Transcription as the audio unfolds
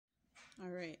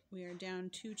We are down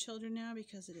 2 children now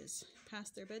because it is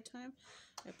past their bedtime.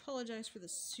 I apologize for the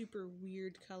super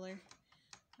weird color.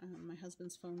 My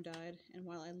husband's phone died, and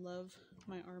while I love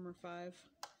my Armor 5,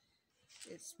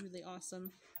 it's really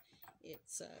awesome.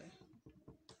 Its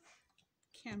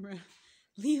camera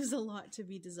leaves a lot to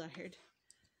be desired.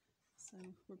 So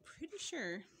we're pretty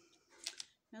sure,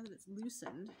 now that it's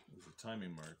loosened... There's a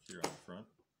timing mark here on the front.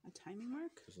 A timing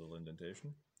mark? There's a little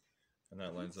indentation. And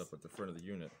that lines up at the front of the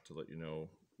unit to let you know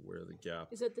where the gap...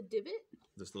 Is that the divot?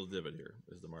 This little divot here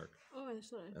is the mark. Oh, I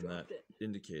thought I and dropped that it.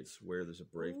 indicates where there's a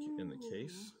break in the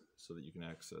case so that you can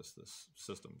access this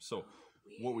system. So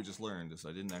what we just learned is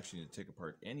I didn't actually need to take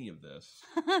apart any of this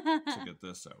to get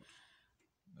this out.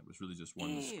 It was really just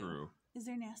one screw. Is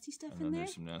there nasty stuff and in then there?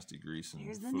 There's some nasty grease and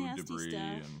There's the food nasty debris stuff.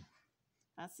 and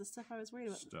that's the stuff I was worried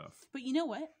about. stuff. But you know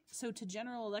what? So to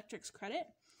General Electric's credit,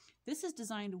 this is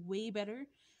designed way better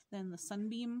than the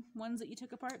Sunbeam ones that you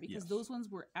took apart, because those ones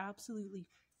were absolutely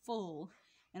full,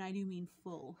 and I do mean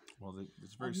full. Well,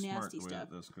 it's very smart the way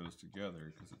that this goes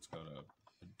together, because it's got a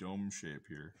dome shape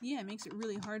here. Yeah, it makes it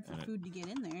really hard for food to get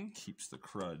in there. Keeps the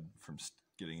crud from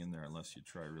getting in there unless you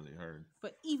try really hard.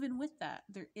 But even with that,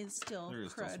 there is still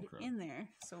crud in there.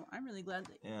 So I'm really glad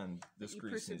that and this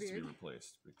grease needs to be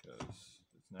replaced because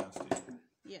it's nasty.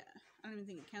 Yeah, I don't even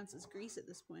think it counts as grease at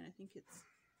this point. I think it's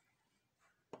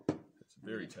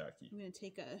very tacky. I'm going to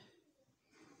take a...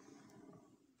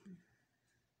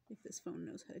 If this phone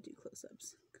knows how to do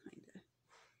close-ups. Kind of.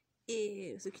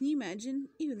 Ew. So can you imagine?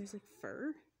 Ew, there's like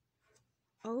fur.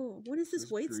 Oh, what is this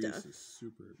white stuff? This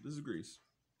is grease.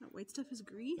 That white stuff is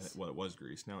grease? Well, it was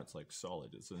grease. Now it's like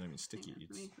solid. It's not even sticky.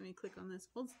 Let me click on this.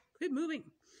 Hold, quit moving.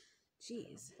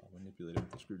 Jeez. I'll manipulate it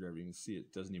with the screwdriver. You can see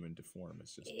it doesn't even deform.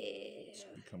 It's just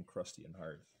become crusty and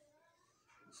hard.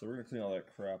 So we're going to clean all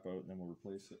that crap out, and then we'll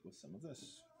replace it with some of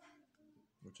this,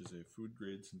 which is a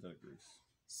food-grade synthetic grease.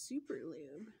 Super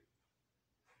lube.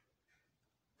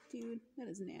 Dude, that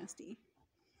is nasty.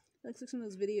 That looks like some of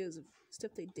those videos of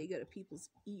stuff they dig out of people's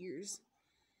ears.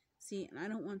 See, and I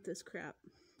don't want this crap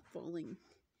falling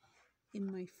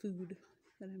in my food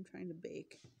that I'm trying to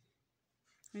bake.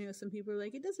 I know some people are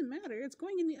like, it doesn't matter. It's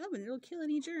going in the oven. It'll kill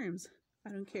any germs. I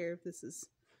don't care if this is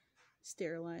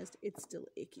sterilized. It's still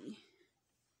icky.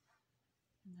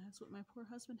 And that's what my poor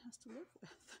husband has to live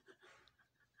with.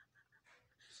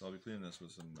 So I'll be cleaning this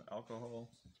with some alcohol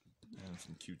and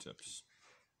some Q-tips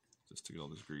just to get all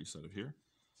this grease out of here.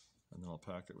 And then I'll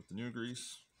pack it with the new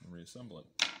grease and reassemble it.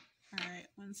 Alright,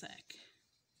 one sec.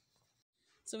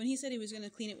 So when he said he was going to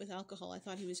clean it with alcohol, I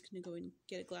thought he was going to go and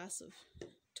get a glass of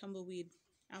tumbleweed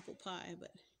apple pie,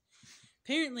 but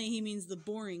apparently he means the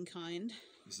boring kind.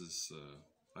 This is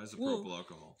isopropyl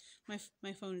alcohol.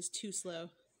 My phone is too slow.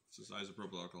 This is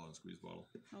isopropyl alcohol in a squeeze bottle.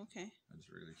 Okay. And just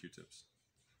regular Q-tips.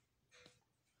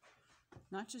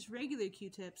 Not just regular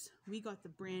Q-tips. We got the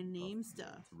brand name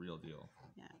stuff. The real deal.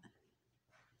 Yeah.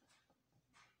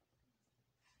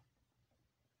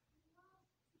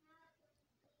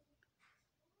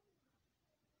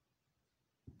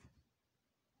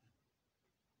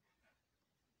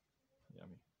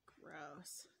 Yummy.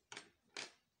 Gross.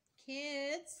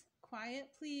 Kids, quiet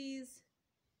please.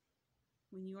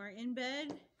 When you are in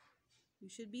bed, you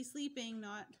should be sleeping,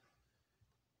 not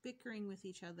bickering with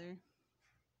each other.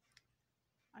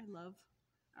 I love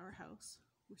our house.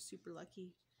 We're super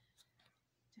lucky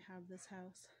to have this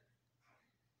house.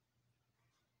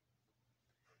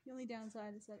 The only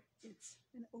downside is that it's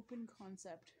an open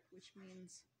concept, which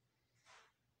means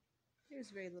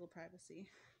there's very little privacy.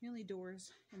 The only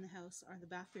doors in the house are the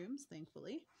bathrooms,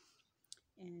 thankfully,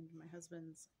 and my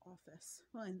husband's office.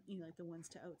 Well, and you know, like the ones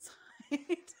to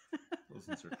outside. Those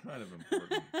ones are kind of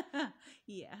important.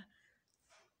 Yeah.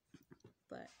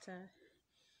 But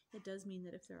it does mean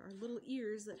that if there are little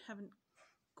ears that haven't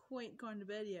quite gone to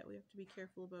bed yet, we have to be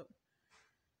careful about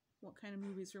what kind of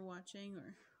movies we're watching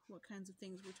or what kinds of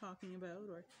things we're talking about,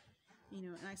 or, you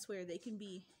know, and I swear they can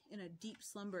be in a deep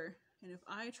slumber, and if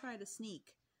I try to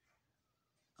sneak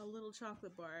a little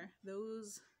chocolate bar,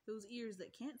 those ears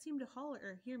that can't seem to holler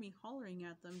or hear me hollering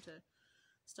at them to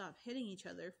stop hitting each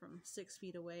other from 6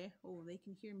 feet away, oh, they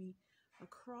can hear me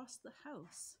across the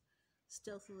house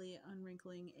stealthily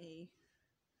unwrinkling a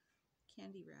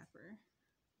candy wrapper.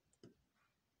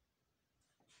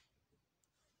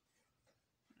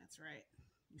 That's right.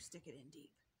 You stick it in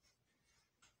deep.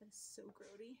 That is so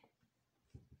grody.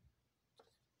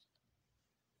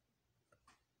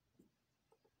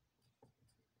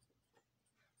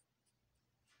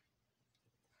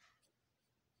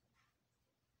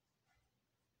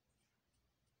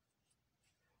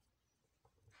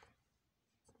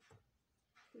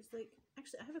 There's like,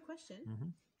 actually, I have a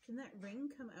question. Can that ring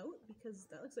come out? Because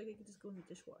that looks like it could just go in the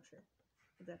dishwasher.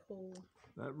 That whole...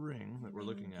 That ring that we're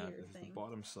looking at is thing. the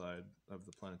bottom side of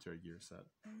the planetary gear set.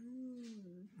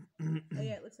 Oh. Oh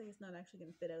yeah, it looks like it's not actually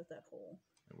going to fit out that hole.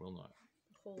 It will not.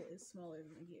 The hole is smaller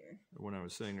than the gear. When I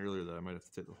was saying earlier that I might have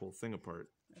to take the whole thing apart,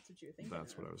 that's what you're thinking.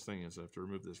 That's what I was thinking, is I have to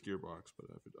remove this gearbox, but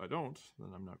if I don't, then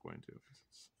I'm not going to.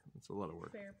 It's a lot of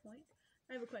work. Fair point.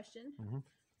 I have a question. Mm-hmm.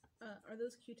 Are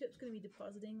those Q-tips going to be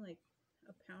depositing like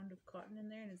a pound of cotton in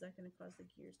there, and is that going to cause the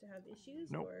gears to have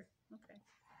issues? Nope. Or okay.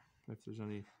 If there's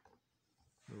any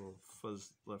little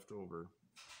fuzz left over,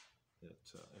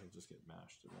 it'll just get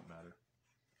mashed. It won't matter.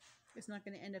 It's not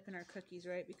going to end up in our cookies,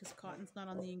 right? Because cotton's not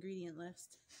on the ingredient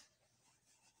list.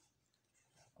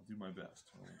 I'll do my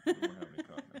best. We won't have any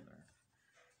cotton in there.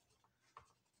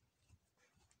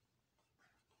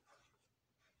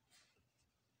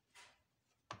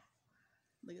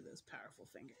 Look at those powerful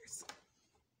fingers.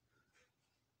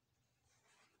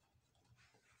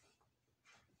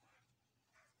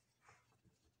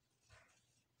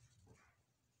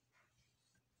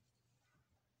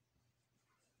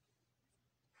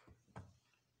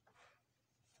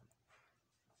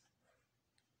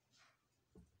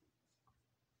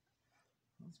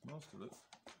 That's most of it.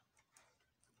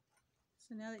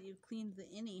 So now that you've cleaned the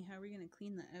innie, how are we going to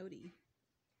clean the outie?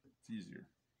 It's easier.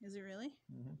 Is it really?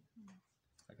 Mm-hmm.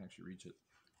 I can actually reach it.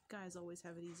 Guys always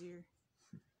have it easier.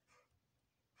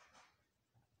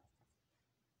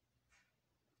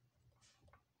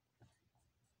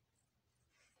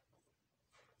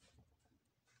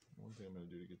 One thing I'm going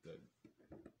to do to get that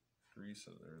grease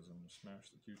out of there is I'm going to smash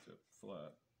the Q-tip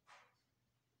flat.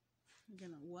 You're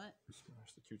going to what?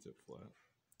 Smash the Q-tip flat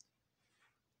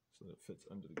so that it fits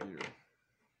under the gear.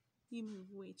 You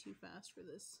move way too fast for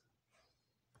this.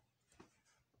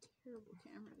 Terrible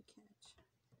camera to catch.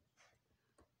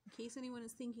 In case anyone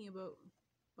is thinking about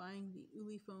buying the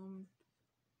Ulefone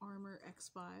Armor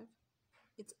X5,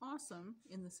 it's awesome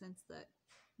in the sense that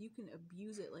you can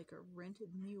abuse it like a rented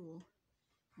mule.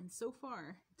 And so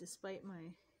far, despite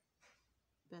my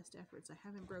best efforts, I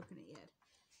haven't broken it yet.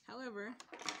 However,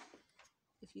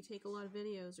 if you take a lot of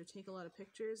videos or take a lot of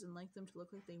pictures and like them to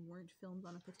look like they weren't filmed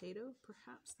on a potato,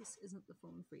 perhaps this isn't the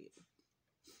phone for you.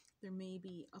 There may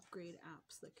be upgrade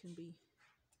apps that can be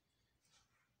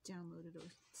downloaded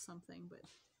or something, but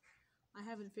I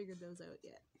haven't figured those out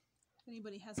yet. If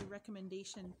anybody has a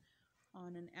recommendation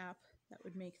on an app that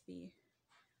would make the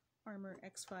Armor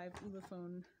X5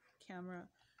 Ulefone camera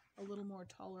a little more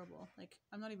tolerable. Like,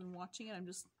 I'm not even watching it, I'm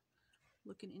just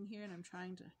looking in here and I'm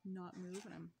trying to not move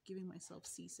and I'm giving myself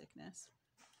seasickness,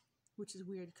 which is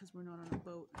weird because we're not on a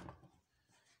boat.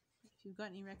 If you've got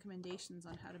any recommendations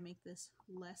on how to make this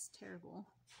less terrible,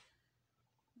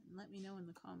 let me know in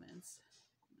the comments.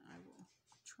 I will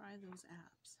try those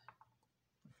apps.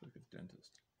 I feel like a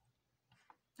dentist.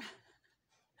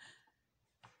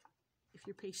 If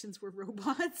your patients were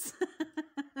robots.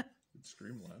 It'd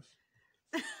scream less.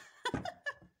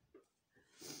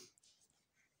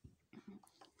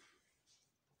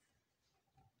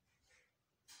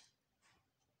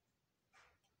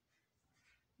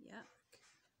 Yeah.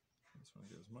 I just want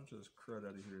to get as much of this crud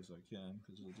out of here as I can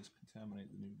because it'll just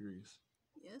contaminate the new grease.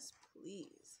 Yes,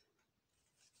 please.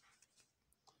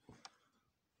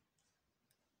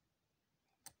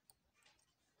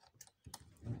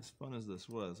 As fun as this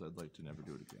was, I'd like to never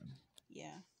do it again.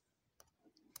 Yeah.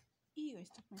 Ew, I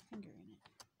stuck my finger in it.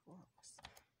 Gross.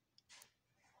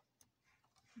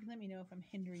 You can let me know if I'm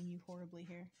hindering you horribly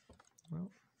here.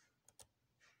 Well,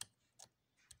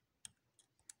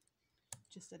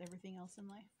 just at everything else in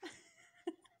life.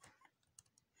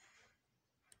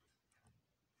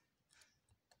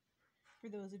 For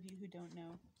those of you who don't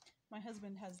know, my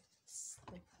husband has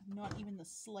like not even the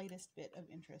slightest bit of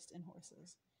interest in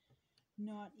horses.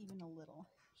 Not even a little.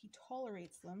 He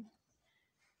tolerates them,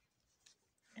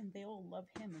 and they all love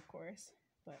him, of course,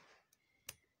 but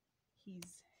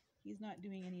he's not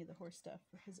doing any of the horse stuff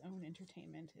for his own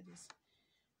entertainment. It is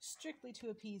strictly to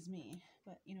appease me.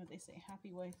 But you know, they say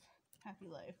happy wife, happy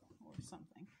life, or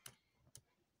something.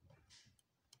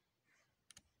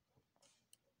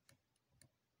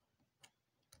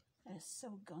 That is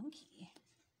so gunky.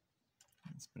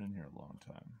 it's been in here a long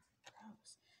time.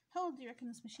 Gross. How old do you reckon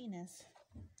this machine is?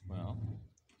 Well,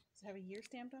 Does it have a year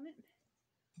stamped on it?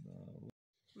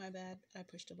 My bad. I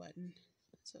pushed a button.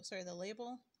 So, sorry, the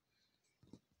label?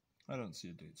 I don't see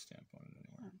a date stamp on it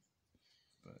anywhere.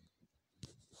 But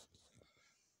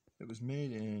it was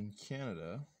made in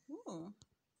Canada. Ooh. All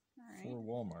right. For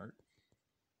Walmart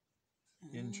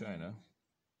in China.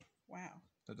 Wow.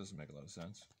 That doesn't make a lot of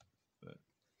sense. But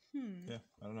Yeah,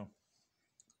 I don't know.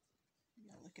 You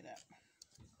gotta look it up.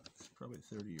 It's probably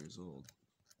 30 years old.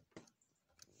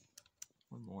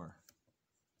 One more.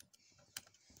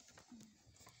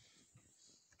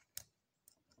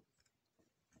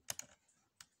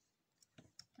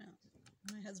 Well,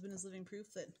 my husband is living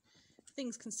proof that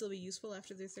things can still be useful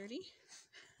after they're 30.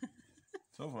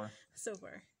 So far. So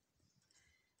far.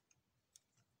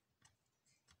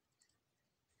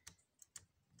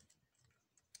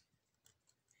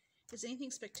 Is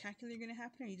anything spectacular going to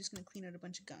happen, or are you just going to clean out a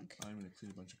bunch of gunk? I'm going to clean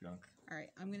a bunch of gunk. All right,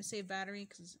 I'm going to save battery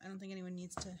because I don't think anyone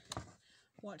needs to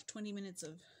watch 20 minutes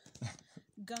of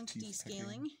gunk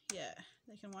descaling. Yeah,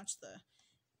 they can watch the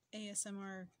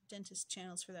ASMR dentist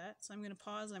channels for that. So I'm going to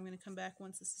pause and I'm going to come back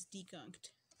once this is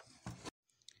degunked. All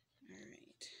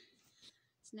right.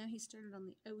 So now he started on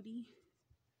the Audi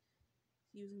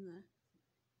using the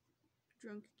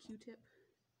drunk Q-tip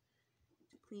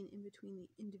to clean in between the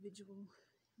individual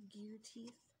gear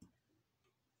teeth.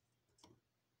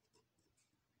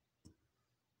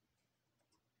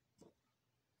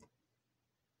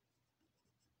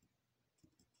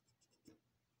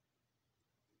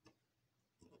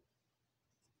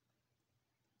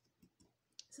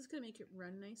 Is this going to make it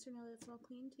run nicer now that it's all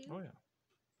clean too? Oh yeah.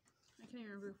 I can't even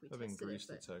remember if we Having tested grease it,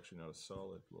 but... that's actually not a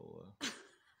solid will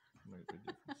make a big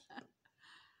difference.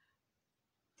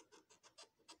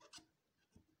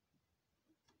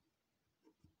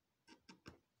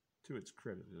 To its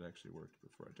credit, it actually worked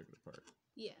before I took it apart.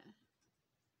 Yeah.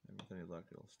 And with any luck,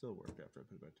 it'll still work after I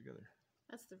put it back together.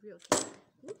 That's the real killer.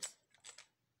 Oops.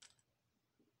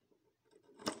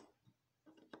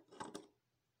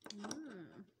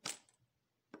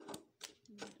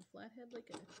 A flathead like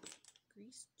a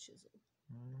grease chisel.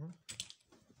 Mm-hmm.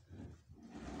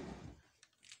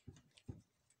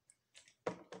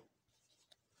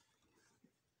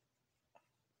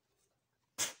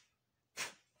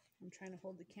 I'm trying to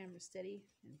hold the camera steady,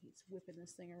 and he's whipping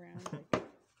this thing around. Like...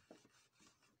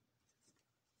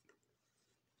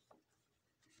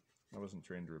 I wasn't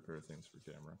trained to repair things for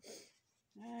camera.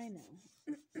 I know.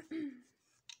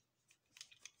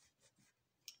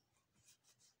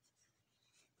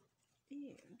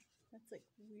 Ew, that's like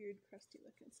weird, crusty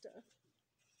looking stuff.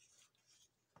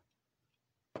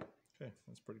 Okay,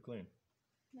 that's pretty clean.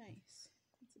 Nice.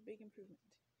 That's a big improvement.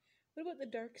 What about the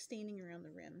dark staining around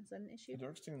the rim? Is that an issue? The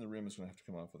dark stain on the rim is going to have to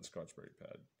come off with a Scotch-Brite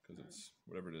pad because it's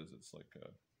whatever it is. It's like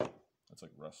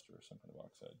rust or some kind of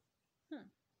oxide. Huh.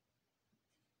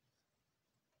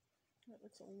 That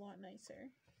looks a lot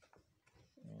nicer.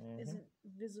 Isn't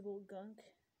visible gunk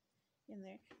in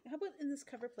there? How about in this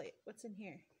cover plate? What's in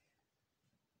here?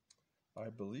 I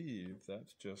believe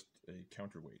that's just a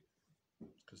counterweight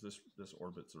because this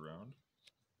orbits around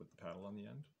with the paddle on the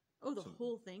end. Oh, the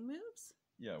whole thing moves?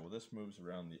 Yeah, well, this moves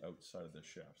around the outside of this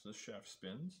shaft. So this shaft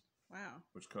spins. Wow.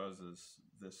 Which causes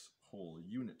this whole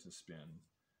unit to spin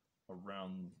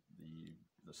around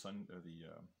the sun or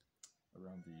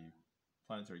around the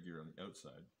planetary gear on the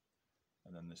outside,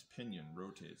 and then this pinion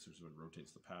rotates. There's what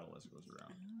rotates the paddle as it goes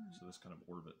around. Oh. So this kind of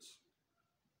orbits.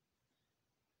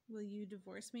 Will you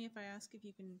divorce me if I ask if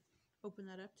you can open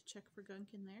that up to check for gunk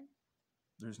in there?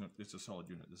 There's no. It's a solid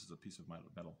unit. This is a piece of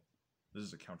metal. This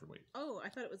is a counterweight. Oh, I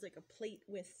thought it was like a plate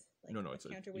with like no. a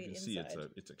counterweight you can inside. See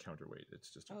it's a counterweight. It's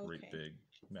just a great big,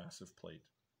 massive plate.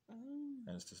 Oh.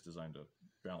 And it's just designed to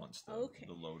balance the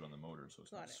load on the motor, so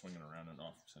it's not swinging around an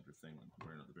off-center thing when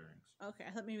wearing out the bearings. Okay,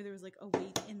 I thought maybe there was like a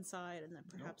weight inside, and that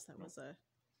perhaps that was a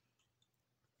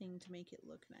thing to make it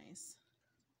look nice.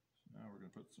 So now we're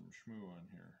going to put some schmoo on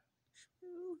here.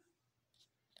 Schmoo.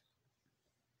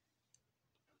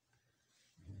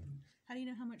 How do you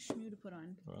know how much schmoo to put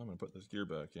on? Well, I'm going to put this gear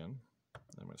back in.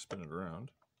 I'm going to spin it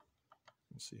around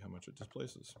and see how much it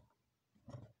displaces.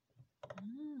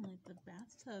 Like the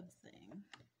bathtub thing.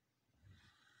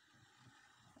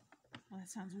 Oh, that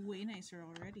sounds way nicer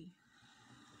already.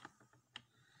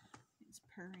 It's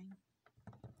purring.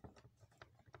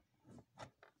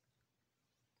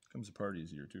 Comes apart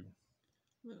easier too.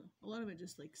 Well, a lot of it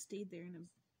just like stayed there in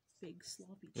a big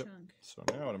sloppy chunk. So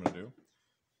now what I'm going to do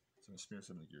is I'm going to smear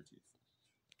some of the gear teeth.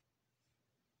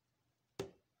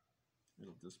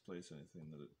 It'll displace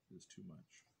anything that is too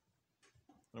much.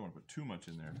 I don't want to put too much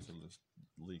in there because it'll just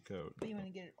leak out. But you want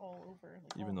to get it all over.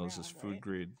 Like even all though this is food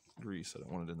grade grease, I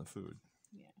don't want it in the food.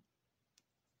 Yeah.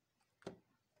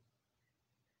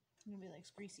 It's going to be like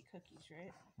greasy cookies,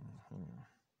 right? Mm-hmm.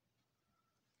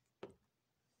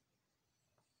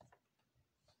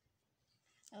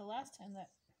 The last time that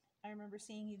I remember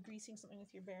seeing you greasing something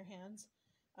with your bare hands,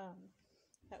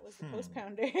 that was the post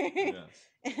pounder. Yes.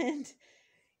 And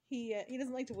he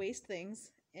doesn't like to waste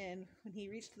things. And when he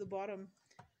reached to the bottom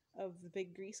of the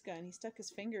big grease gun, he stuck his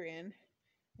finger in,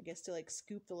 I guess to like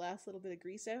scoop the last little bit of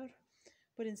grease out.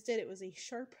 but instead it was a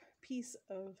sharp piece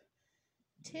of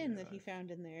tin that he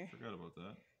found in there. Forgot about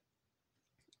that.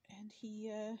 And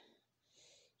he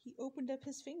opened up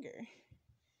his finger.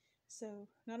 So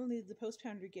not only did the post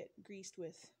pounder get greased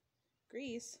with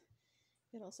grease,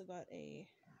 it also got a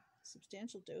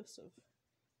substantial dose of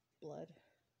blood.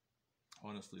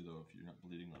 Honestly, though, if you're not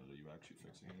bleeding on it, are you actually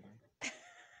fixing anything?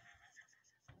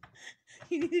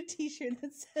 You need a t-shirt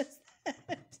that says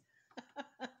that.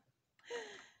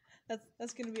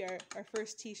 That's going to be our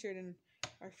first t-shirt in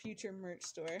our future merch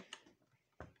store.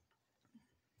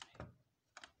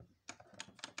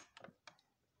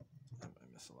 I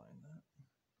misaligned that.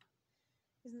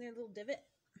 Isn't there a little divot?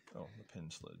 Oh, the pin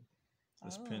slid.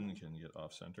 This pin can get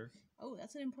off center. Oh,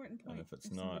 that's an important point. And if it's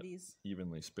not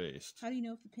evenly spaced. How do you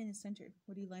know if the pin is centered?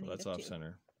 What are you lining it up to? That's off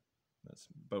center. That's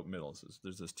about middle. So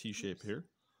there's this T shape here.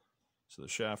 So the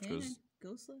shaft goes.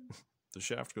 Go slow. The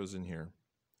shaft goes in here,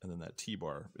 and then that T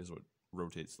bar is what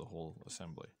rotates the whole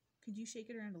assembly. Could you shake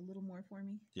it around a little more for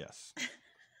me? Yes.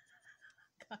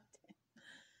 God damn.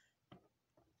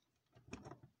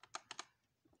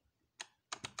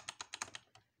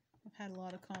 I've had a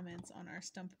lot of comments on our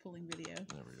stump pulling video.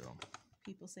 There we go.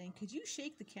 People saying, could you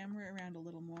shake the camera around a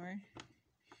little more?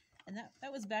 And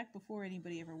that was back before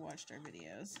anybody ever watched our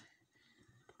videos.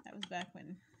 That was back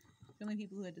when the only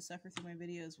people who had to suffer through my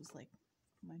videos was like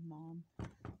my mom.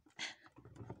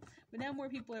 But now more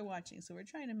people are watching, so we're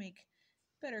trying to make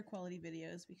better quality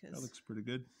videos because that looks pretty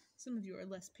good. Some of you are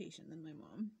less patient than my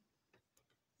mom.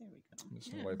 There we go. I'm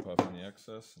just gonna wipe off any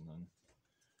excess and then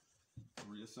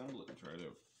reassemble it and try it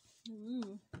out.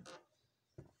 Ooh.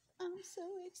 I'm so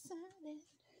excited.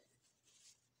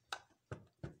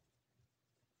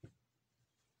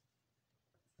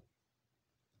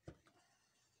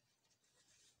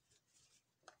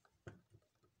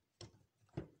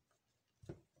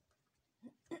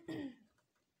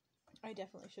 I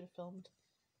definitely should have filmed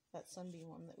that Sunbeam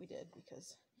one that we did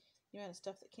because the amount of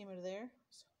stuff that came out of there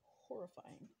was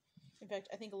horrifying. In fact,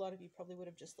 I think a lot of you probably would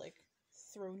have just like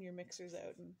thrown your mixers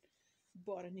out and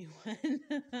bought a new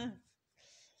one.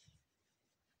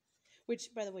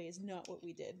 Which, by the way, is not what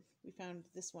we did. We found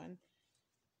this one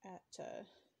at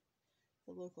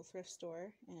the local thrift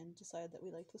store and decided that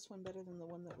we liked this one better than the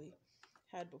one that we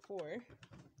had before.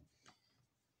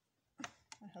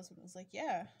 My husband was like,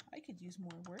 yeah, I could use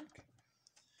more work.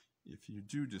 If you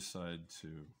do decide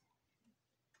to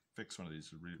fix one of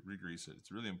these, re-grease it,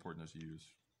 it's really important that you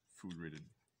use food-rated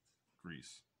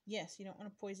grease. Yes, you don't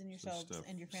want to poison yourselves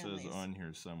and your families. It says on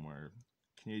here somewhere,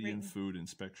 Canadian Food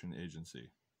Inspection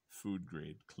Agency, food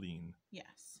grade, clean.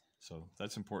 Yes. So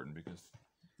that's important because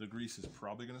the grease is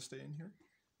probably going to stay in here,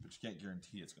 but you can't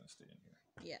guarantee it's going to stay in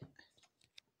here. Yeah.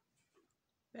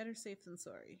 Better safe than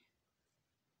sorry.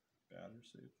 Better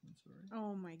safe than sorry.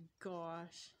 Oh my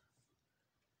gosh.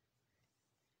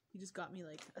 You just got me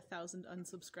like 1,000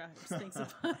 unsubscribes. Thanks a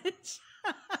bunch.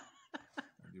 I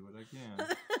do what I can.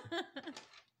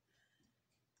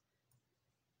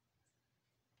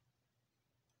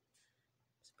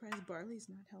 Surprised Barley's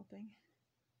not helping.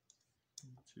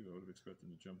 Me too. I would have expected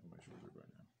him to jump on my shoulder by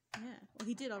now. Yeah. Well,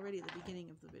 he did already at the beginning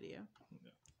of the video.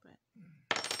 Yeah. But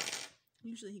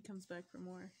usually he comes back for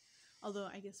more. Although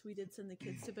I guess we did send the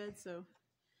kids to bed, so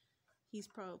he's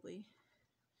probably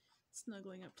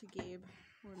snuggling up to Gabe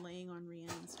or laying on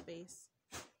Rhiannon's face.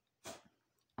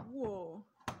 Whoa.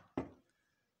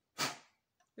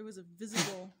 There was a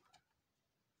visible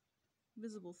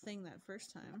thing that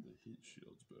first time. The heat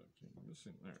shield's back in.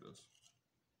 Missing. There it is.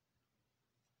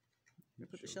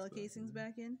 Put the shell casings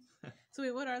back in. So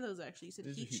wait, what are those actually? You said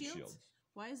heat shields?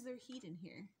 Why is there heat in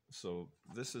here? So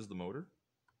this is the motor.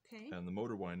 Okay. And the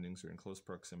motor windings are in close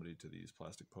proximity to these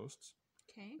plastic posts.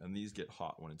 Okay. And these get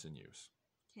hot when it's in use.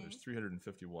 Okay. There's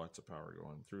 350 watts of power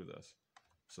going through this.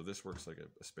 So this works like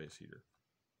a space heater.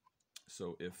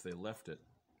 So if they left it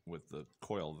with the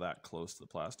coil that close to the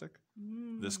plastic,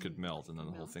 this could melt and then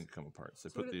the whole thing could come apart. So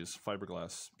they put these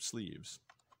fiberglass sleeves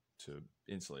to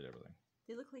insulate everything.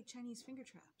 They look like Chinese finger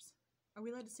traps. Are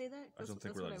we allowed to say that? I don't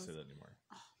think we're allowed to say that anymore.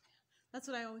 Oh, man. That's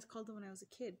what I always called them when I was a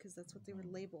kid because that's what they were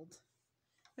labeled.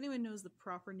 If anyone knows the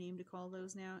proper name to call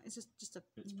those now, it's just a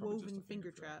woven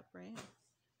finger trap, right?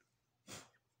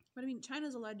 But I mean,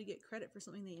 China's allowed to get credit for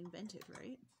something they invented,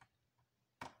 right?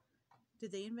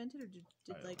 Did they invent it, or did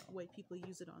like white people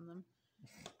use it on them?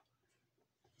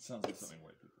 Sounds like something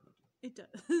white people would do. It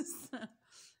does.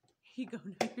 Here you go.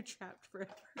 Now you're trapped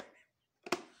forever.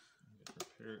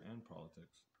 Repair and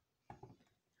politics.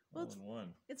 Well, all in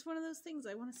one. It's one of those things.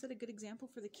 I want to set a good example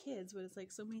for the kids, but it's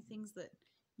like so many things that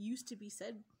used to be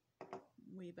said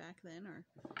way back then are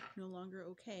no longer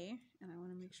okay, and I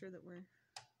want to make sure that we're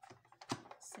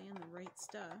saying the right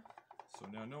stuff. So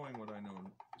now knowing what I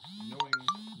know,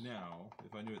 now,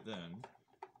 if I knew it then,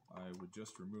 I would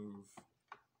just remove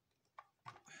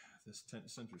this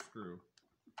center screw,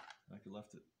 and I could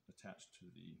left it attached to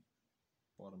the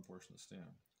bottom portion of the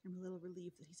stand. I'm a little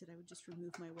relieved that he said I would just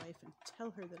remove my wife and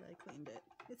tell her that I cleaned it.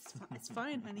 It's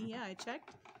fine, honey. Yeah, I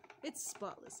checked. It's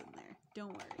spotless in there.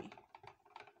 Don't worry.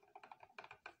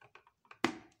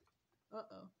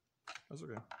 Uh-oh. That's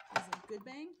okay. Is it a good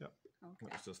bang? Yep.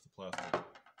 Okay. It's just the plastic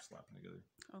slapping together.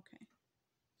 Okay.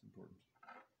 It's important.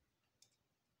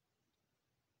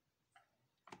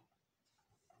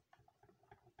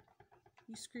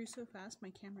 You screw so fast, my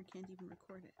camera can't even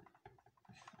record it.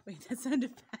 Wait, that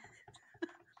sounded bad.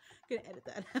 I'm gonna edit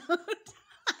that out.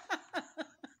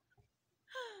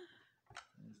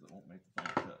 Things that won't make the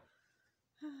final cut.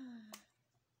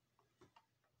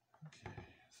 Okay,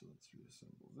 so let's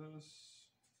reassemble this.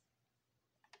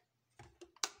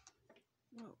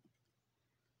 Whoa.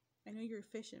 I know you're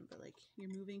efficient, but like you're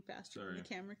moving faster than the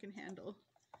camera can handle.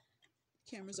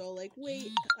 The camera's all like,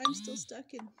 wait, I'm still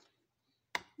stuck in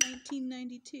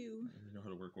 1992. You know how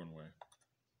to work one way.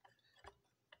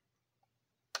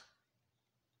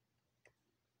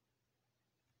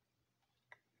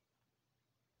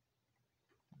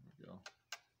 There we go.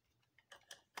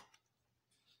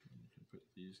 And you can put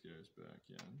these guys back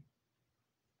in.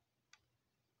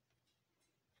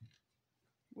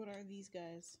 What are these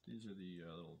guys? These are the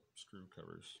little screw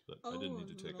covers that Oh, I didn't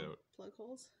need to take out. Plug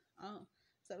holes? Oh,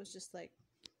 so that was just like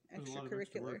There's a lot of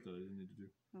extra extracurricular. work that I didn't need to do.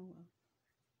 Oh well.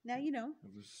 Now you know.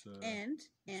 It was And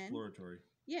exploratory.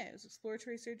 yeah, it was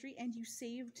exploratory surgery, and you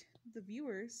saved the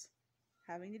viewers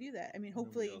having to do that. I mean,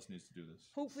 hopefully, nobody else needs to do this.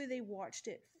 hopefully they watched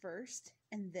it first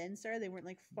and then started. They weren't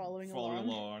like following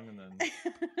along and then. along.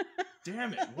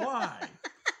 Damn it! Why?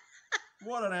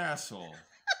 What an asshole!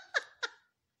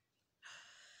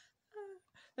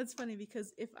 That's funny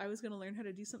because if I was going to learn how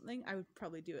to do something, I would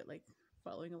probably do it like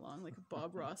following along, like a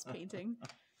Bob Ross painting.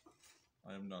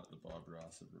 I am not the Bob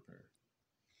Ross of repair.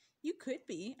 You could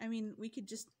be. I mean, we could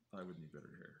just. I would need better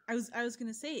hair. I was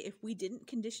gonna say if we didn't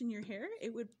condition your hair,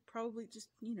 it would probably just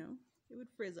it would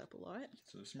frizz up a lot.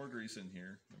 So there's some more grease in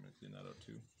here. I'm gonna clean that out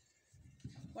too.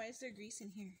 Why is there grease in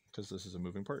here? Because this is a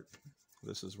moving part.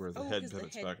 This is where the 'cause head the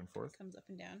pivots head back and forth. comes up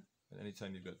and down. And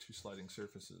anytime you've got two sliding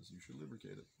surfaces, you should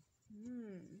lubricate it.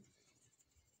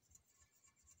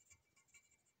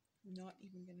 Not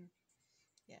even gonna.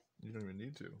 Yeah. You don't even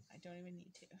need to. I don't even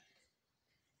need to.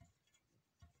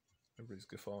 Everybody's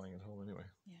guffawing at home anyway.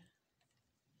 Yeah.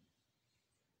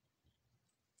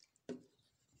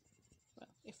 Well,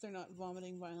 if they're not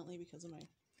vomiting violently because of my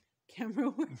camera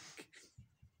work.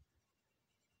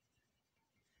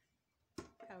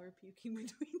 Power puking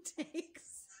between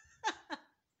takes.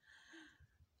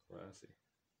 Classy.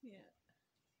 Yeah.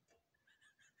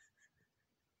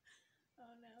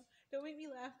 Oh no. Don't make me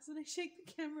laugh because then I shake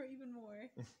the camera even more.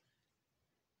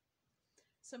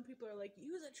 Some people are like,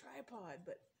 use a tripod,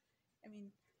 but I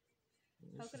mean,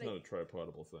 This is not a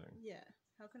tripodable thing. Yeah.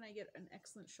 How can I get an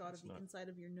excellent shot of the inside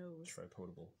of your nose?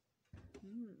 Tripodable.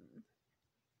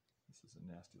 This is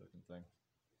a nasty looking thing.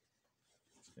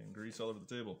 It's getting grease all over the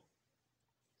table.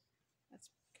 That's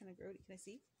kind of grody. Can I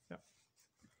see? Yeah.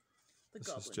 This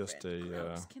is just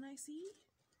a. Can I see?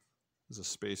 There's a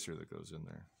spacer that goes in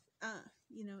there.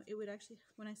 It would actually.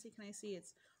 When I say "can I see,"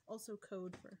 it's also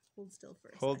code for hold still for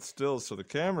a Hold still so the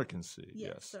camera can see.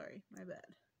 Yeah, yes. Sorry, my bad.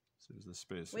 So there's the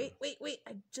spacer. Wait.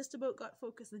 I just about got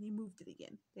focused, then you moved it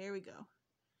again. There we go.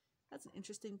 That's an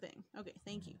interesting thing. Okay,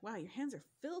 thank you. Wow, your hands are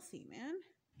filthy, man.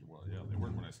 Well, yeah, they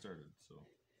weren't when I started, so.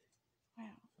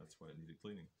 Wow. That's why it needed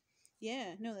cleaning.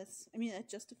 Yeah, no, that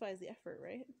justifies the effort,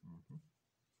 right? Mm-hmm.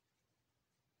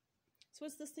 So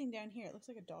what's this thing down here? It looks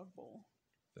like a dog bowl.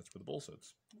 That's where the bowl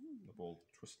sits. The bowl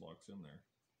twist locks in there.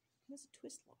 What's a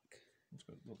twist lock? It's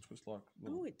got a little twist lock.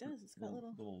 It does. It's got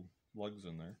little lugs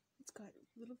in there. It's got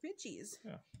little ridges.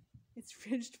 Yeah. It's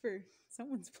ridged for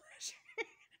someone's pleasure,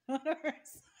 not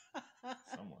ours.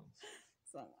 Someone's.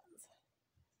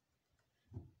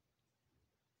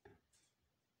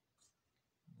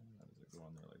 Does it go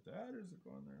on there like that, or does it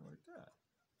go on there like that?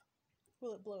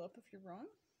 Will it blow up if you're wrong?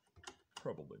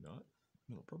 Probably not.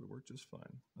 It'll probably work just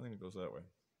fine. I think it goes that way.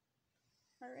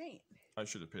 All right. I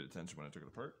should have paid attention when I took it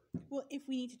apart. Well, if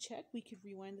we need to check, we could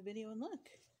rewind the video and look.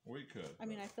 We could. I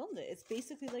mean, I filmed it. It's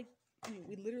basically like,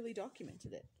 we literally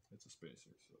documented it. It's a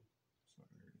spacer, so it's not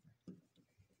going to hurt anything.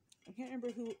 I can't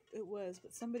remember who it was,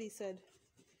 but somebody said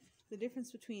the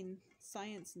difference between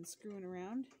science and screwing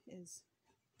around is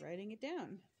writing it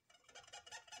down.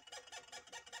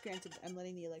 Granted, I'm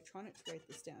letting the electronics write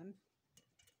this down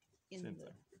in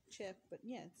the chip, but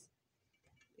yeah,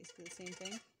 Basically the same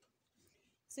thing.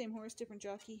 Same horse, different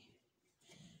jockey.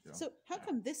 Yeah. So how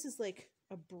come this is like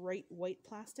a bright white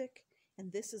plastic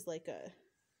and this is like a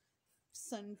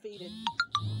sun-faded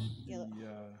yellow?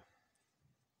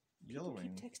 The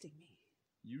yellowing keep texting me.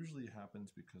 usually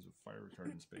happens because of fire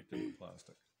retardants baked into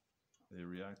plastic. They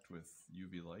react with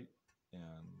UV light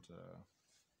and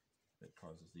it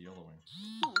causes the yellowing.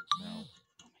 Oh.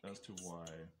 Now, as to why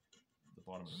the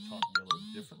bottom and the top yellow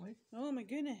differently, Oh my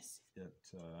goodness. It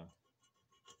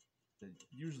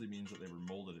usually means that they were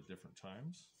molded at different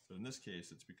times. But in this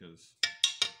case, it's because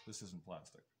this isn't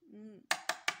plastic.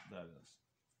 That is.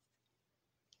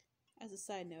 As a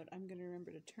side note, I'm going to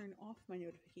remember to turn off my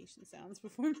notification sounds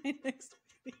before my next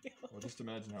video. Well, just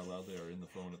imagine how loud they are in the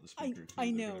phone at the speaker.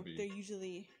 I know. They're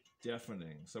usually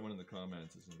deafening. Someone in the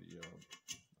comments is going to be like,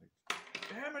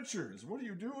 amateurs, what are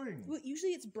you doing? Well,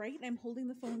 usually it's bright and I'm holding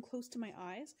the phone close to my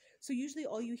eyes. So usually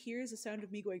all you hear is the sound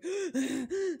of me going,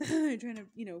 trying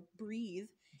to, breathe.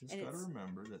 Just got to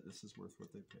remember that this is worth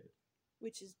what they paid.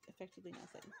 Which is effectively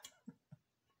nothing.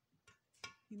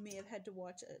 You may have had to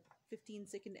watch a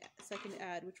 15-second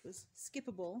ad, which was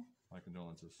skippable. My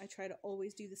condolences. I try to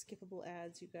always do the skippable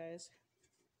ads, you guys.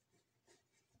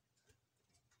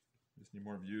 Just need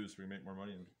more views so we make more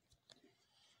money and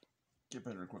get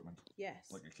better equipment.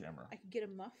 Yes. Like a camera. I could get a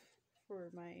muff for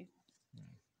my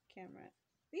camera.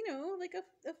 Like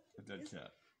a dead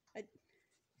cat.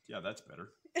 Yeah, that's better.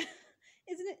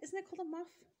 Isn't it called a muff?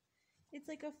 It's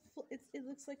like it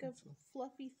looks like a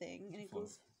fluffy thing, and it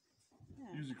goes.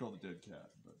 Yeah. Usually called a dead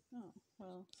cat, but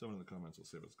someone in the comments will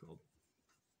say what it's called.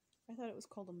 I thought it was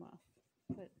called a muff,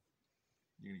 but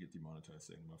you're gonna get demonetized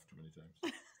saying muff too many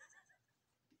times.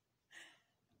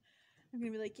 I'm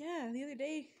gonna be like, yeah, the other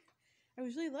day I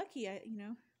was really lucky.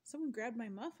 Someone grabbed my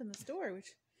muff in the store,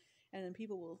 and then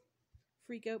people will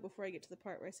freak out before I get to the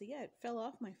part where I say, yeah, it fell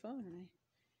off my phone and I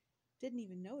didn't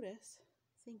even notice.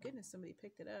 Thank goodness somebody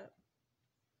picked it up.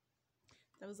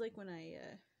 That was like when I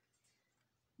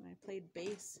played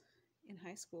bass in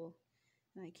high school,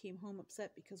 and I came home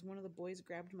upset because one of the boys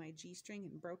grabbed my G-string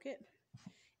and broke it.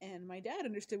 And my dad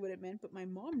understood what it meant, but my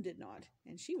mom did not,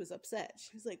 and she was upset.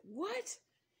 She was like, "What?"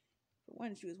 For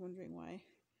one, she was wondering why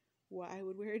I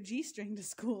would wear a G-string to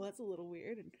school. That's a little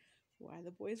weird, and why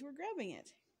the boys were grabbing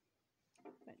it.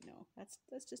 But no,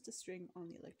 that's just a string on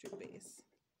the electric bass.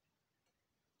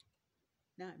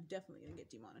 Now I'm definitely gonna get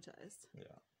demonetized.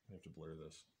 Yeah, I have to blur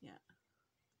this. Yeah.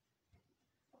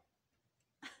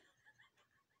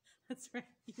 That's right.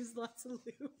 Use lots of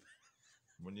lube.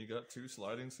 When you got two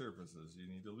sliding surfaces, you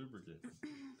need to lubricate.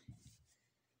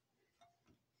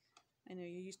 I know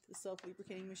you're used to the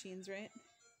self-lubricating machines, right?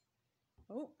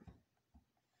 Oh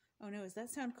no, is that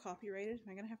sound copyrighted?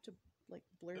 Am I gonna have to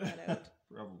blur that out?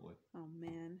 Probably. Oh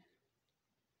man.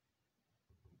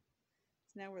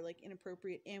 So now we're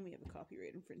inappropriate and we have a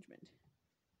copyright infringement.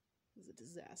 This is a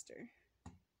disaster.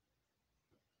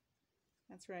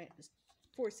 That's right. Just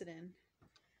force it in.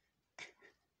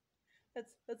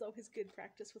 That's always good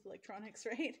practice with electronics,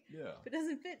 right? Yeah. If it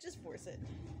doesn't fit, just force it.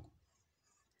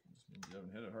 Just means you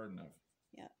haven't hit it hard enough.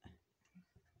 Yeah.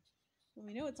 Well,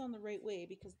 we know it's on the right way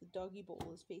because the doggy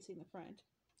bowl is facing the front.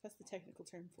 That's the technical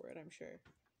term for it, I'm sure.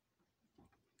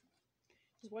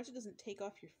 Just watch it doesn't take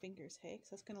off your fingers, hey?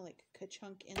 Because that's going to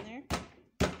ka-chunk in there.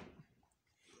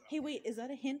 Hey, wait, is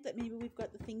that a hint that maybe we've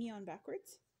got the thingy on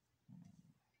backwards?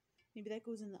 Maybe that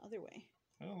goes in the other way.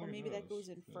 Or maybe that goes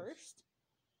in first.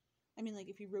 I mean,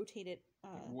 if you rotate it...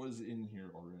 it was in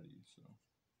here already, so...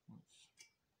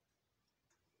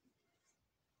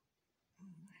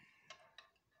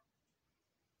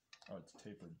 Oh, it's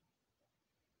tapered.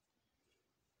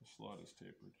 The slot is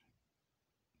tapered.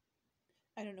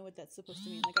 I don't know what that's supposed to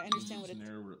mean. I understand what it's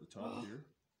narrower at the top here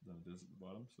than it is at the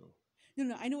bottom, so...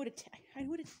 No, I know what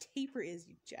a taper is,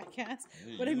 you jackass.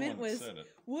 Hey, what I meant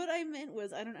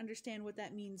was I don't understand what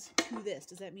that means to this.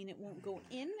 Does that mean it won't go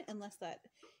in unless that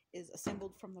is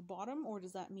assembled from the bottom, or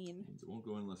does that mean it means it won't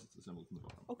go in unless it's assembled from the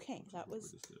bottom? Okay, that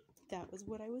was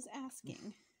what I was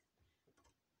asking.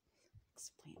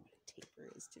 Explain what a taper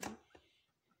is to me.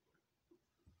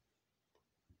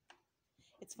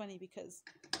 It's funny because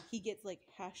he gets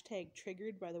hashtag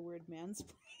triggered by the word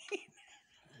mansplain.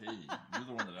 Hey, you're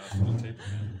the one that asked for the taper,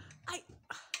 man.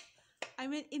 I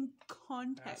meant in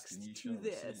context to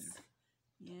this. Receive.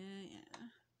 Yeah.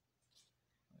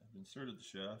 I've inserted the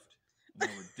shaft. And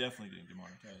now we're definitely getting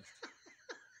demonetized.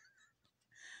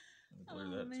 I'm gonna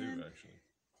blur that too, actually.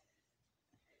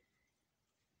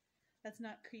 That's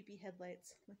not creepy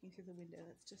headlights looking through the window.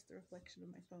 That's just the reflection of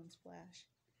my phone's flash.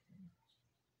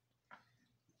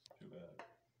 Too bad.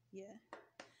 Yeah.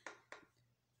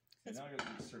 Okay, now I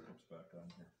got these circlips back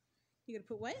on here. You gotta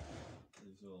put what?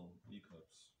 These little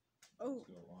E-clips. Oh.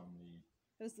 Go on the...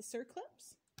 That was the Sir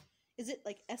clips? Is it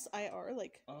like SIR?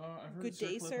 Like, I've heard good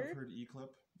day, clip, sir? I've heard E-clip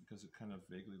because it kind of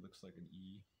vaguely looks like an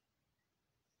E.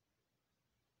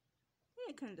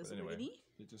 Yeah, it kind of does But look like an E.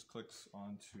 it just clicks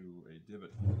onto a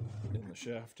divot in the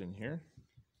shaft in here.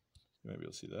 Maybe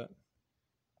you'll see that.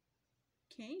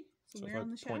 Okay. So if where I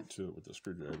on the shaft? point to it with the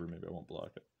screwdriver, maybe I won't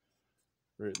block it.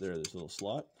 Right there, there's a little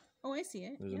slot. Oh, I see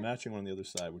it. There's a matching one on the other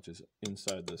side, which is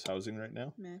inside this housing right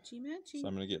now. Matchy, matchy. So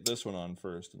I'm going to get this one on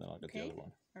first, and then I'll get the other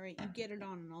one. All right, you get it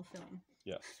on, and I'll film.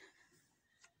 Yes.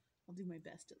 I'll do my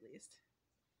best, at least.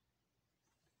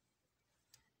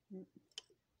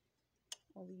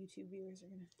 All the YouTube viewers are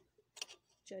going to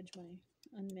judge my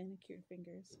unmanicured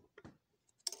fingers.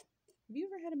 Have you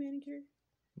ever had a manicure?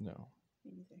 No.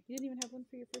 Me neither. You didn't even have one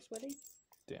for your first wedding?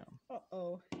 Damn.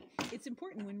 Uh-oh. It's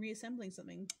important when reassembling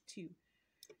something to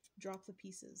drop the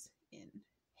pieces in.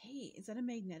 Hey, is that a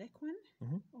magnetic one?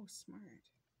 Mm-hmm. Oh, smart.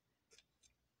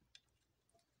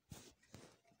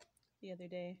 The other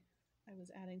day, I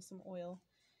was adding some oil,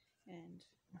 and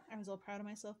I was all proud of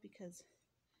myself because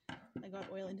I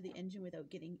got oil into the engine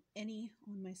without getting any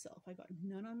on myself. I got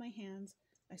none on my hands.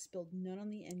 I spilled none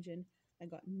on the engine. I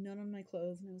got none on my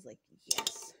clothes, and I was like,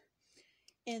 yes.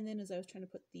 And then as I was trying to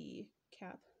put the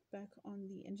cap back on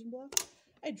the engine block,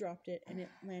 I dropped it, and it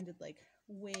landed like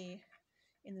way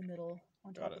in the middle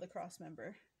on top of the cross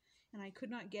member. And I could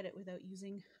not get it without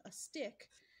using a stick,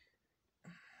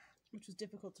 which was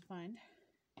difficult to find.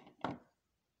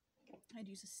 I'd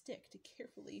use a stick to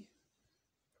carefully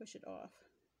push it off.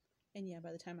 And yeah,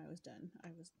 by the time I was done, I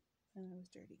was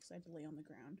dirty because I had to lay on the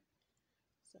ground.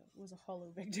 So it was a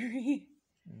hollow victory.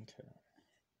 Okay.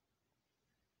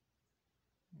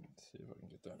 Let's see if I can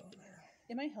get that on there.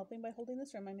 Am I helping by holding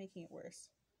this, or am I making it worse?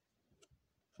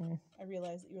 I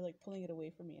realized that you were like pulling it away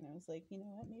from me, and I was like, you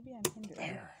know what? Maybe I'm hindering.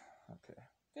 There. Okay.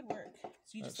 Good work.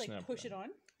 So you just like push it on?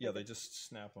 Yeah, they just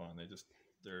snap on.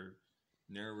 They're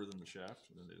narrower than the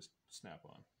shaft, and then they just snap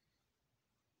on.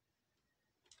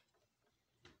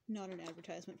 Not an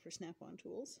advertisement for Snap-on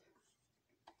tools.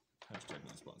 Hashtag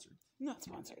not sponsored. Not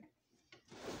sponsored.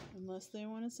 Unless they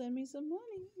want to send me some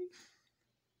money.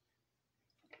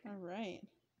 All right.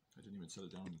 I didn't even set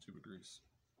it down in the tube of grease.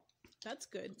 That's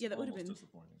good. Yeah, that would have been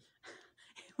disappointing.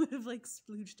 It would have like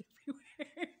splooged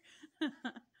everywhere.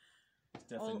 It's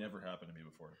definitely never happened to me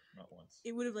before. Not once.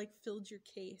 It would have like filled your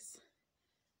case.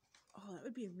 Oh, that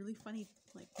would be a really funny,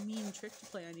 like mean trick to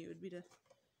play on you. Would be to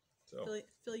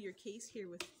fill your case here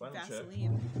with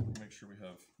Vaseline. Make sure we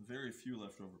have very few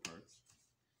leftover parts.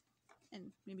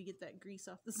 And maybe get that grease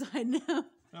off the side now.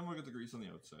 And we'll get the grease on the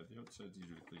outside. The outside's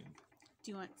easier to clean.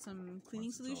 Do you want some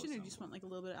cleaning solution, or do you just want like a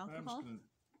little bit of alcohol? I'm just going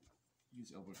to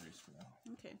use elbow grease for now.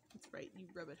 Okay, that's right. You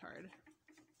rub it hard.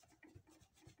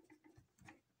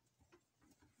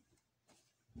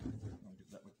 I'll get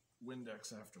that with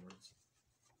Windex afterwards.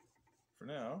 For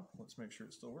now, let's make sure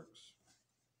it still works.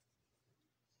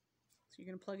 So you're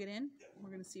going to plug it in? We're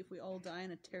going to see if we all die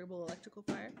in a terrible electrical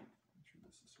fire. Make sure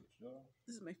this is switched off.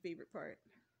 This is my favorite part.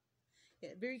 Yeah,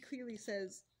 it very clearly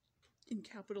says in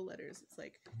capital letters, it's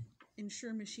like,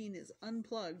 ensure machine is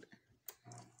unplugged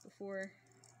before...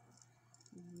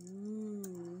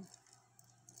 Ooh.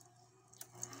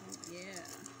 Oh, yeah.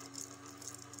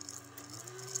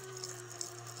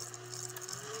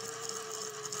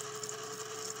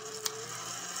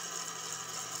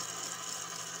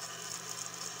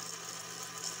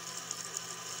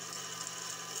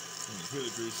 And you hear the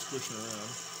grease squishing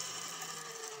around.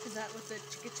 Is that what the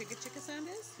chicka chicka chicka sound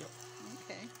is? Yep.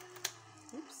 Okay.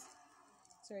 Oops.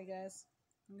 Sorry, guys.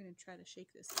 I'm going to try to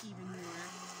shake this even more.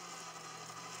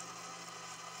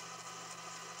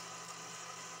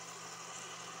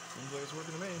 Seems like it's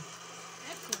working to me.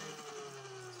 Excellent.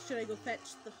 Should I go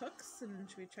fetch the hooks, and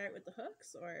should we try it with the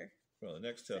hooks, or? Well, the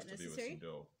next test will be with some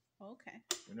dough. Oh, okay.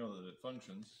 We know that it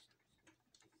functions,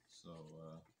 so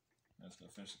I just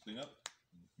gotta finish the cleanup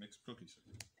and make some cookies.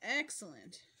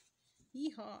 Excellent.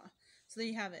 Yeehaw. So there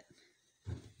you have it.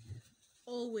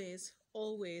 Always,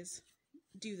 always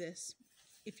do this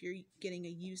if you're getting a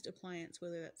used appliance,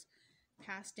 whether that's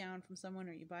passed down from someone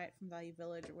or you buy it from Value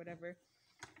Village or whatever.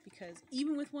 Because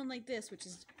even with one like this, which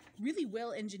is really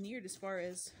well engineered as far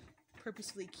as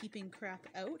purposefully keeping crap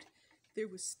out, there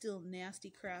was still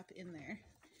nasty crap in there.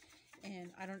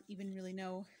 And I don't even really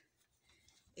know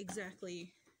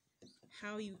exactly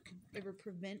how you could ever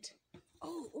prevent...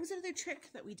 Oh, what was that other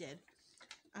trick that we did?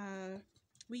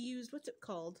 We used, what's it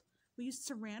called? We used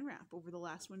saran wrap over the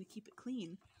last one to keep it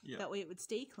clean. Yeah. That way it would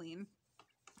stay clean.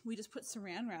 We just put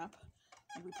saran wrap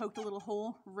Like we poked a little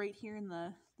hole right here in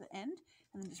the end,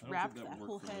 and then just wrapped that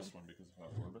whole for head. this one because of how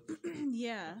it orbits.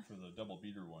 Yeah. But for the double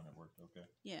beater one, it worked okay.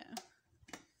 Yeah.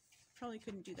 Probably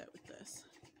couldn't do that with this.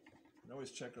 And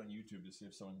always check on YouTube to see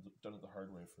if someone's done it the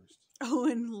hard way first. Oh,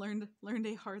 and learned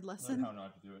a hard lesson. Learn how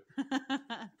not to do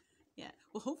it. Yeah.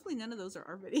 Well, hopefully none of those are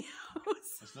our videos.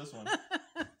 It's this one.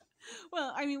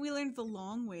 Well, I mean, we learned the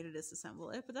long way to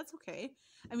disassemble it, but that's okay.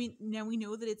 I mean, now we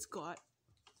know that it's got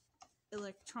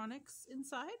electronics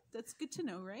inside. That's good to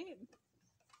know, right?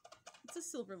 It's a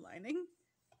silver lining.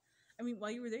 I mean, while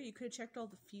you were there, you could have checked all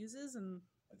the fuses and...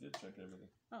 I did check everything.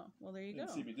 Oh, well, there you go.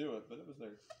 Didn't see me do it, but it was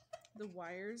there. The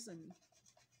wires and,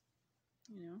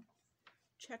 you know,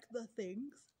 check the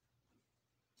things.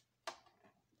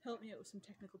 Help me out with some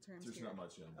technical terms. There's here. not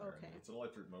much in there. Okay. I mean, it's an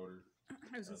electric motor.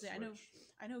 I was gonna say, switch.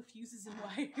 I know fuses and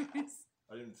wires.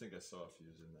 I didn't think I saw a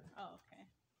fuse in there. Oh, okay.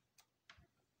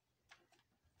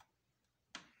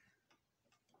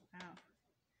 Wow.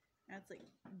 That's like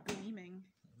gleaming.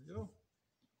 There we go.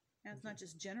 That's not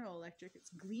just General Electric,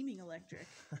 it's gleaming electric.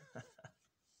 That's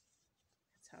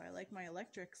how I like my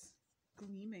electrics.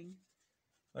 Gleaming.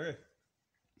 Okay.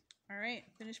 All right,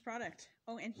 finished product.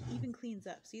 Oh, and he even cleans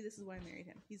up. See, this is why I married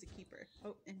him. He's a keeper.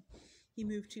 Oh, and he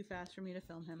moved too fast for me to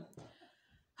film him.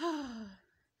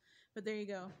 But there you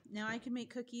go. Now I can make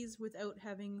cookies without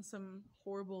having some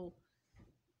horrible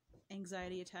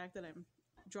anxiety attack that I'm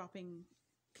dropping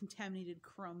contaminated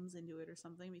crumbs into it or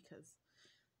something, because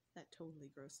that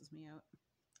totally grosses me out.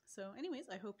 So anyways,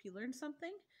 I hope you learned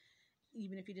something.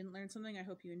 Even if you didn't learn something, I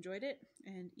hope you enjoyed it.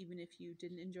 And even if you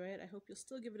didn't enjoy it, I hope you'll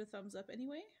still give it a thumbs up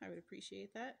anyway. I would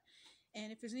appreciate that.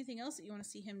 And if there's anything else that you want to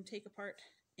see him take apart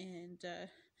and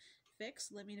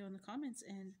fix, let me know in the comments,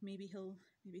 and maybe he'll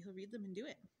read them and do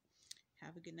it.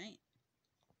 Have a good night.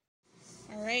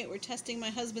 All right, we're testing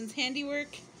my husband's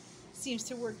handiwork. Seems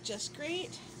to work just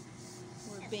great.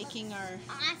 We're baking our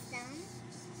awesome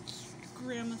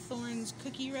Grandma Thorne's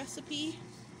cookie recipe.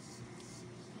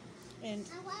 And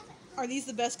I love it. are these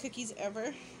the best cookies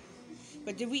ever?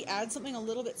 But did we add something a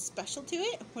little bit special to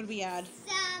it? What did we add?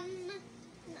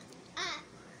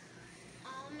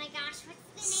 Oh my gosh,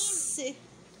 what's the name?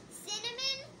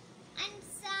 Cinnamon and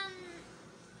some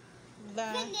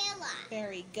vanilla.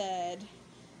 Very good.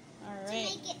 All To right.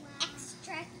 make it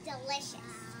extra delicious.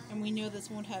 And we know this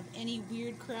won't have any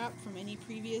weird crap from any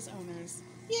previous owners.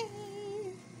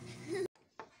 Yay!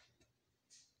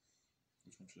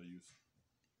 Which one should I use?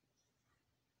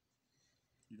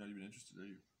 You're not even interested, are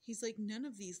you? He's like, none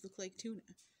of these look like tuna.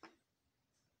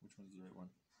 Which one's the right one?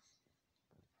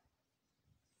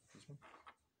 This one?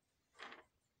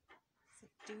 It's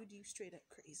like, dude, you straight up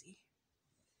crazy.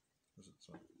 Or is it this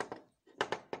one?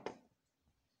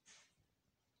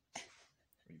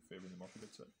 Are you favoring the muffin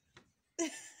bits set?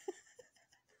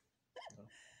 No?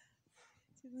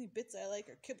 The only bits I like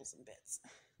are kibbles and bits.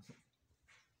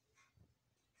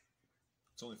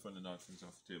 It's only fun to knock things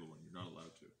off the table when you're not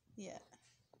allowed to. Yeah.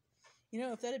 You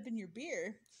know, if that had been your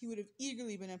beer, he would have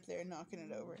eagerly been up there knocking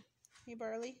it over. Hey,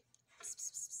 Barley. Psst,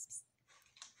 psst, psst, psst.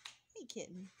 Hey,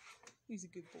 kitten. He's a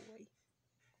good boy.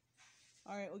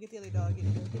 All right, we'll get the other dog in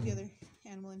here. Get the other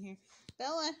animal in here.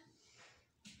 Bella.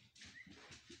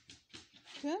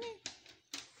 Come here.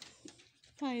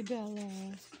 Hi, Bella.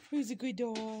 Who's a good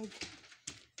dog?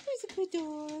 Who's a good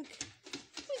dog?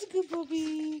 Who's a good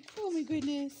puppy? Oh, my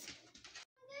goodness.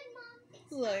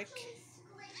 Look.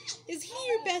 Is he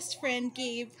your best friend,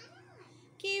 Gabe?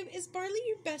 Gabe, is Barley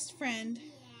your best friend?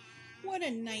 What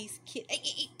a nice kid. Hey,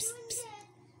 hey, hey, psst, psst.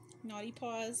 Naughty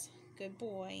paws. Good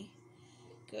boy.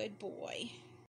 Good boy.